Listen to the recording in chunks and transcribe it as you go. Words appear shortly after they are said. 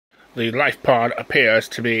The life pod appears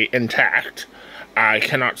to be intact. I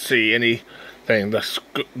cannot see anything.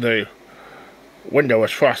 The window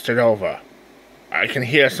is frosted over. I can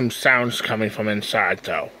hear some sounds coming from inside,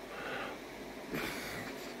 though.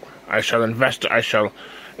 I shall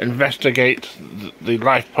investigate the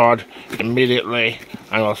life pod immediately,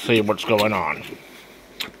 and I'll see what's going on.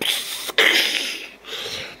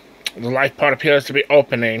 The life pod appears to be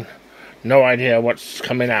opening. No idea what's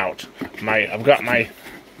coming out. I've got my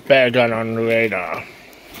bear gun on the radar.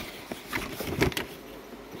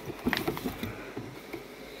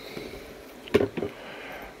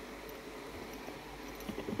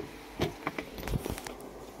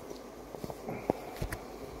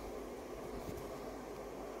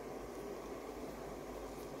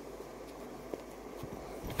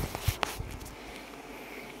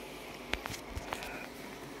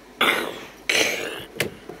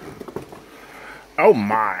 Oh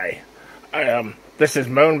my. This is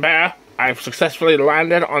Moonbear. I've successfully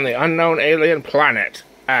landed on the unknown alien planet.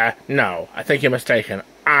 No, I think you're mistaken.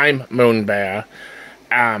 I'm Moonbear.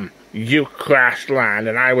 You crashed land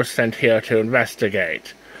and I was sent here to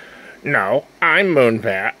investigate. No, I'm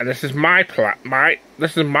Moonbear, and this is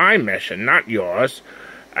this is my mission, not yours.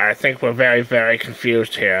 I think we're very, very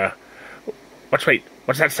confused here. What's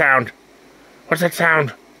that sound? What's that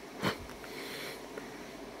sound?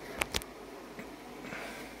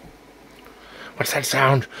 What's that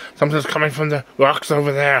sound? Something's coming from the rocks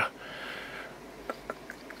over there.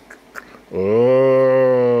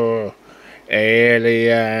 Oh,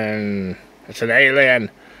 alien. It's an alien.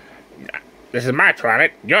 This is my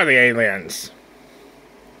planet. You're the aliens.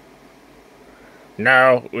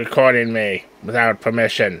 No, recording me without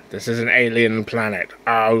permission. This is an alien planet.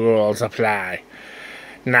 All rules apply.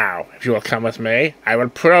 Now, if you will come with me, I will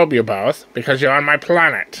probe you both because you're on my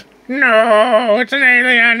planet. No, it's an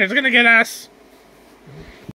alien. It's gonna get us.